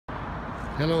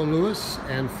Hello Lewis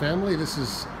and family, this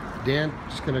is Dan.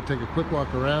 Just going to take a quick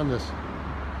walk around this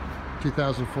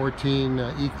 2014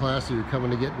 E-Class that you're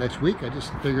coming to get next week. I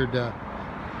just figured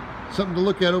something to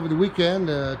look at over the weekend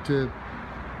to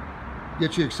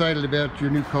get you excited about your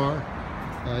new car.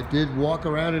 I did walk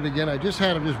around it again. I just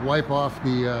had him just wipe off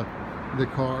the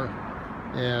car,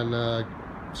 and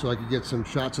so I could get some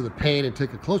shots of the paint and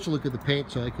take a closer look at the paint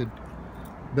so I could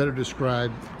better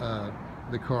describe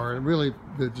the car. And really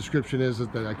the description is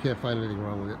that I can't find anything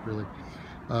wrong with it, really.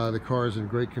 The car is in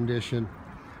great condition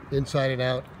inside and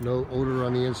out, no odor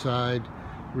on the inside,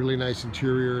 really nice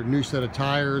interior, new set of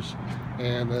tires,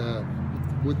 and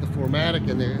with the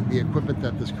 4MATIC and the equipment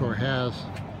that this car has,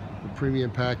 the premium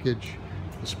package,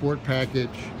 the sport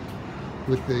package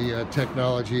with the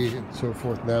technology and so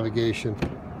forth, navigation,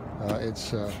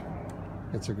 it's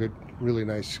a good, really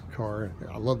nice car.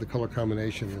 I love the color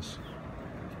combination.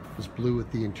 This blue with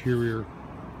the interior,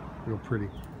 real pretty.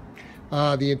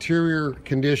 The interior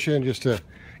condition, just to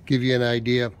give you an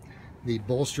idea, the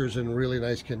bolster's in really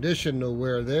nice condition, no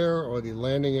wear there, or the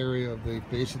landing area of the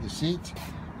base of the seats.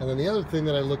 And then the other thing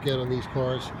that I look at on these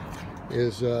cars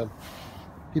is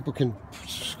people can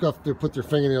put their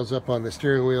fingernails up on the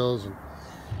steering wheels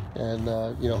and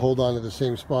you know, hold on to the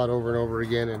same spot over and over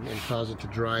again and cause it to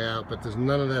dry out. But there's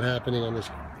none of that happening on this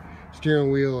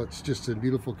steering wheel. It's just in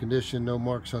beautiful condition. No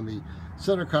marks on the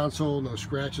center console, no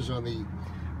scratches on the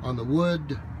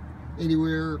wood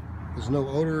anywhere. There's no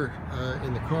odor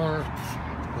in the car.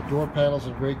 The door panel's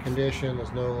in great condition.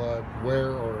 There's no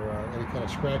wear or any kind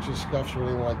of scratches, scuffs, or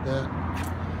anything like that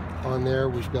on there.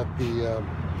 We've got the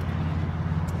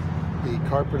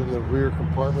carpet in the rear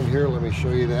compartment here. Let me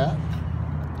show you that.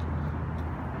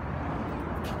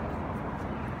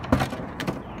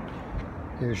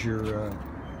 Here's your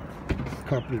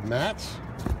carpeted mats.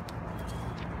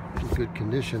 In good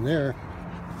condition there,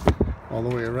 all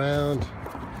the way around.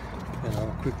 And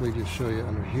I'll quickly just show you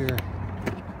under here.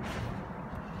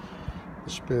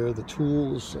 The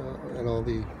tools, and all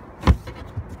the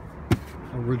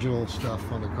original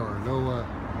stuff on the car. No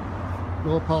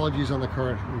apologies on the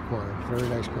car required. Very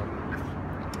nice car.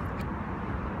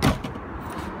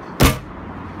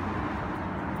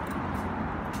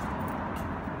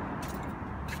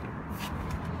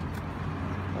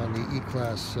 On the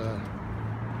E-Class,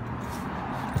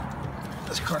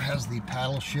 this car has the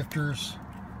paddle shifters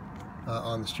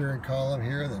on the steering column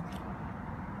here, the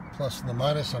plus and the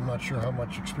minus. I'm not sure how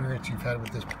much experience you've had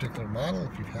with this particular model,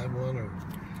 if you've had one or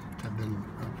have been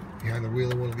behind the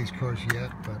wheel of one of these cars yet,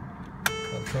 but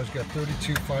the car's got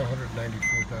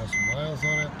 594,000 miles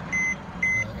on it,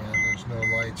 and there's no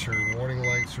lights or warning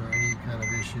lights or any kind of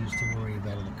issues to worry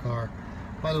about in the car.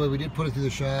 By the way, we did put it through the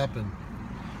shop, and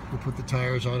we put the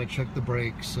tires on it, checked the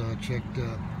brakes, checked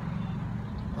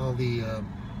all the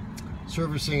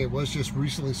servicing. It was just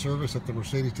recently serviced at the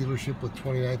Mercedes dealership with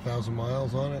 29,000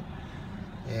 miles on it,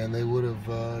 and they would have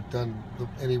done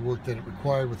any work that it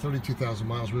required. With 32,000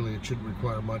 miles, really it shouldn't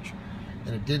require much,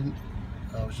 and it didn't.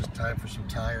 It was just time for some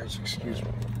tires. Excuse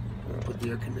me. Put the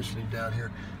air conditioning down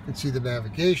here. You can see the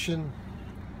navigation,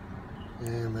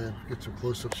 and then get some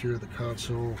close-ups here of the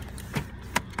console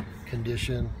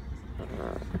condition.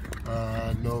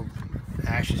 No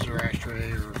ashes or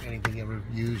ashtray or anything ever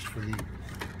used for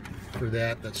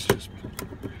that. That's just,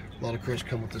 a lot of cars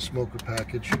come with the smoker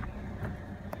package,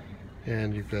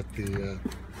 and you've got the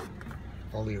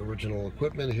all the original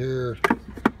equipment here,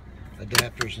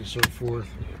 adapters and so forth.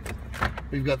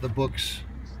 We've got the books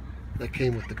that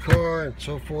came with the car and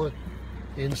so forth.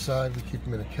 Inside, we keep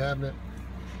them in a cabinet.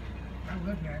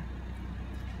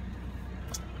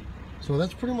 So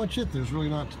that's pretty much it. There's really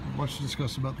not much to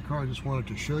discuss about the car. I just wanted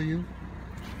to show you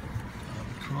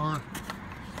the car.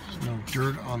 There's no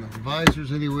dirt on the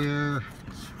visors anywhere.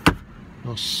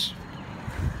 No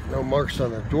marks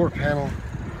on the door panel.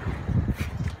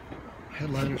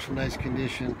 Headliners in nice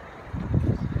condition.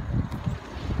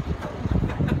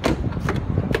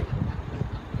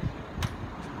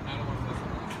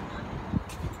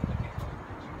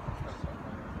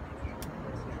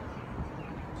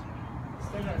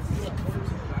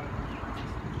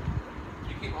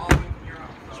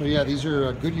 So yeah, these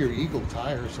are Goodyear Eagle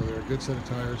tires, so they're a good set of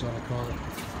tires on the car.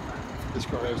 This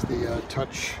car has the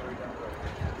touch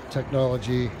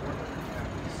technology,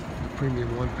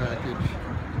 Premium 1 package.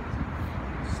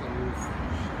 Sunroof.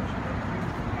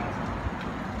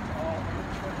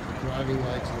 Driving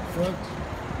lights in the front.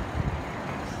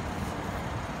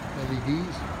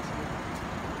 LEDs.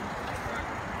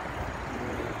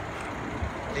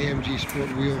 AMG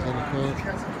sport wheels on the car.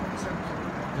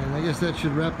 And I guess that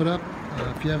should wrap it up.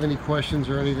 If you have any questions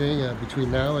or anything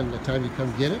between now and the time you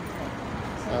come get it,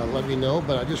 let me know.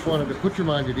 But I just wanted to put your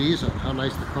mind at ease on how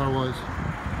nice the car was.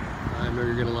 I know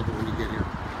you're going to love it when you get here.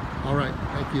 All right,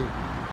 thank you.